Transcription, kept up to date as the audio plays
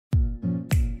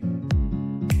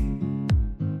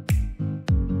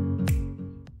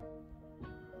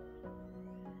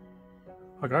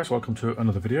Hi guys, welcome to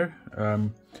another video.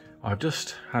 I've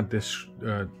just had this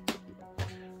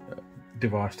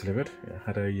device delivered. It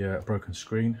had a broken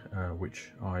screen, which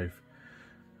I've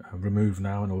removed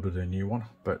now and ordered a new one,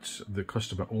 but the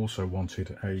customer also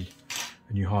wanted a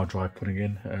new hard drive putting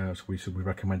in, so we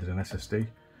recommended an SSD,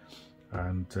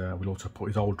 and we'll also put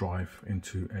his old drive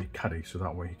into a caddy so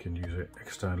that way he can use it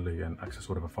externally and access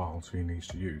whatever files he needs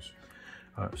to use.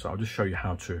 So I'll just show you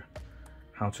how to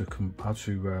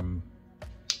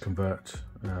convert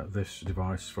this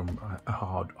device from a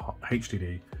hard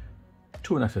HDD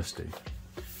to an SSD.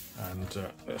 And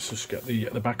let's just get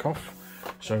the back off.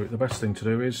 So the best thing to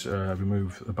do is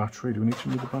remove the battery. Do we need to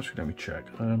remove the battery? Let me check.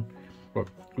 Well,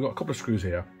 we've got a couple of screws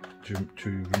here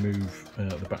to remove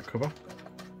the back cover.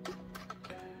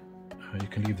 You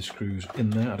can leave the screws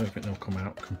in there. I don't think they'll come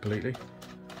out completely.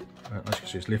 As you can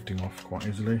see, it's lifting off quite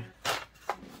easily.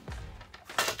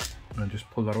 And just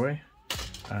pull that away.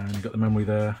 And you've got the memory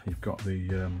there. You've got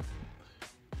the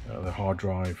hard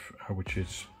drive, which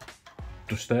is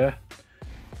just there.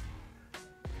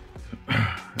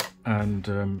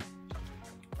 And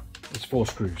it's 4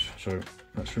 screws. So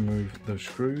let's remove those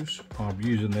screws. I'm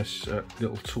using this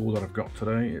little tool that I've got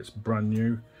today. It's brand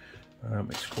new.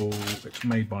 It's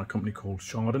made by a company called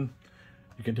Sharden.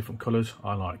 You get different colours.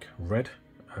 I like red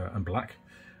and black,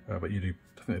 but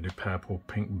I think they do purple,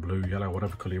 pink, blue, yellow,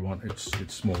 whatever colour you want.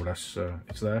 It's more or less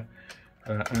it's there.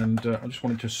 And I just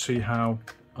wanted to see how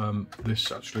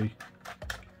this actually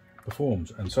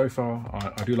performs. And so far,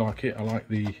 I do like it. I like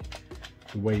the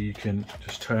way you can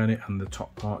just turn it and the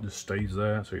top part just stays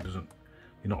there, so you're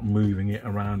not moving it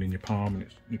around in your palm and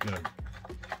it's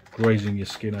grazing your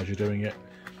skin as you're doing it.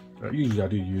 Usually I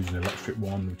do use an electric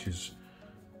one, which is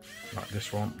like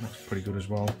this one. That's pretty good as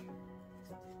well.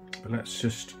 But let's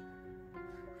just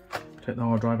take the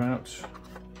hard drive out.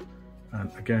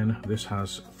 And again, this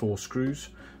has 4 screws,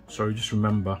 so just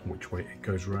remember which way it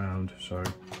goes around. So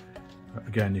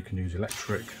again, you can use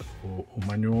electric or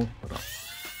manual, but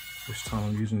this time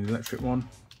I'm using the electric one.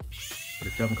 But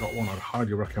if you haven't got one, I'd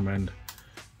highly recommend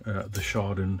the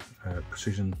Sharden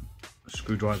precision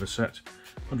screwdriver set,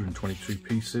 122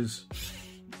 pieces.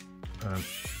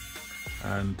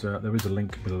 And there is a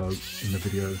link below in the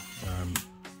video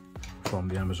from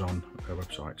the Amazon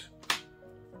website.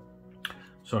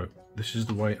 So this is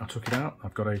the way I took it out.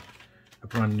 I've got a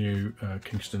brand new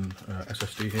Kingston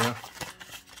SSD here.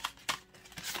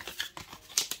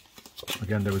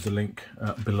 Again, there is a link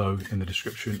below in the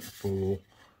description for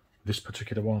this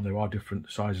particular one. There are different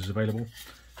sizes available.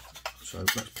 So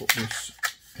let's put this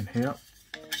in here.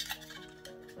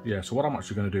 Yeah, so what I'm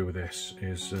actually going to do with this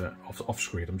is off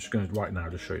screen. I'm just going to right now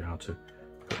just show you how to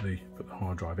put the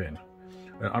hard drive in.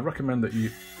 I recommend that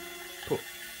you put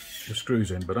the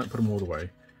screws in, but don't put them all the way,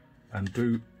 and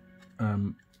do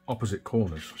opposite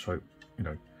corners. So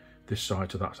this side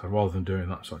to that side, rather than doing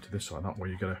that side to this side. That way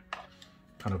you get a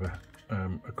kind of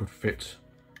a good fit.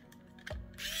 A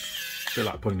bit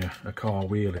like putting a car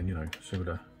wheel in,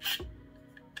 similar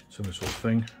sort of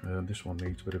thing. This one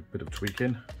needs a bit of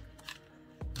tweaking.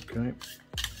 Okay,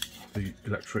 the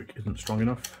electric isn't strong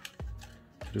enough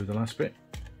to do the last bit,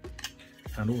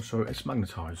 and also it's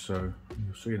magnetized, so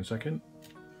you'll see in a second.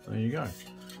 There you go.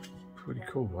 Pretty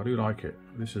cool. I do like it.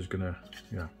 This is gonna,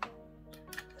 yeah.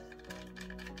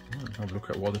 Right, have a look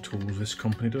at what the tools this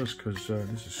company does, because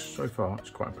this is so far it's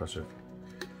quite impressive.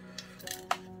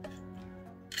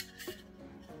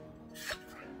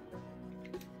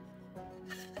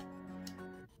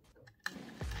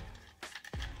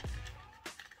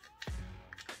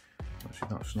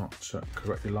 Actually, that's not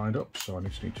correctly lined up, so I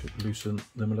need to loosen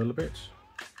them a little bit.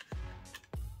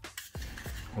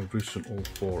 I'll loosen all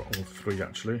 3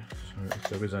 actually, so if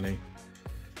there is any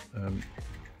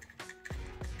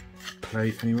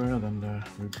play anywhere, then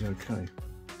we'll be okay.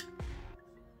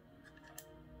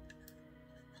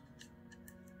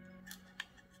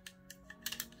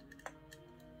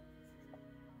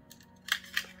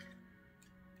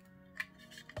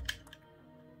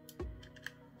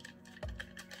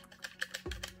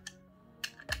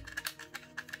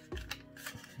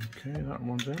 Okay, that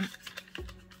one's in.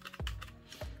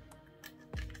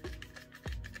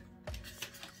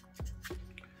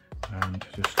 And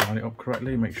just line it up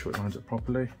correctly, make sure it lines up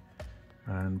properly,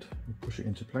 and push it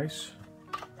into place.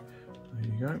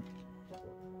 There you go.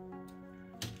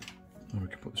 And we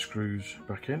can put the screws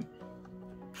back in.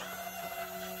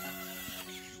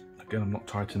 Again, I'm not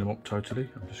tightening them up totally,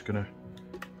 I'm just gonna,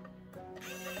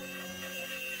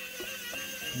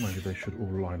 maybe they should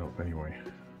all line up anyway.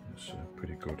 It's a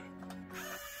pretty good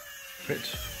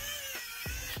fit.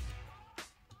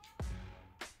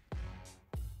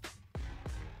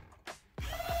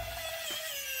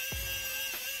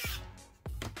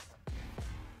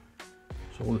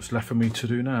 So all that's left for me to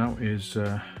do now is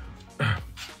put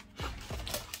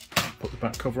the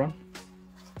back cover on,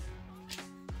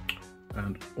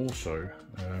 and also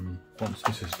once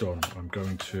this is done, I'm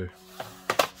going to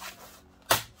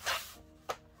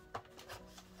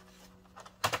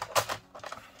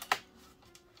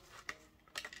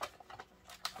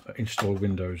install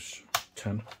Windows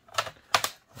 10.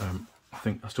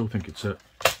 I still think it's a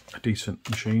decent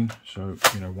machine, so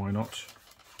you know, why not?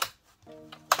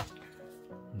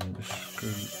 And just screw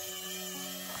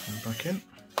it back in.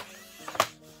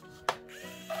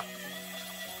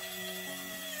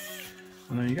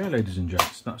 And there you go, ladies and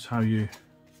gents. That's how you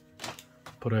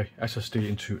put a SSD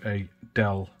into a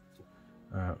Dell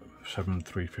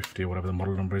 7350 or whatever the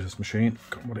model number is this machine.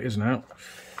 Got what it is now.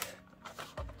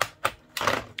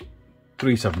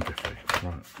 3750.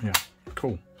 Right, yeah,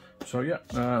 cool. So yeah,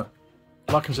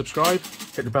 like and subscribe,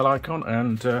 hit the bell icon,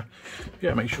 and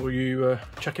yeah, make sure you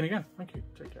check in again. Thank you.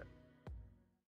 Take care.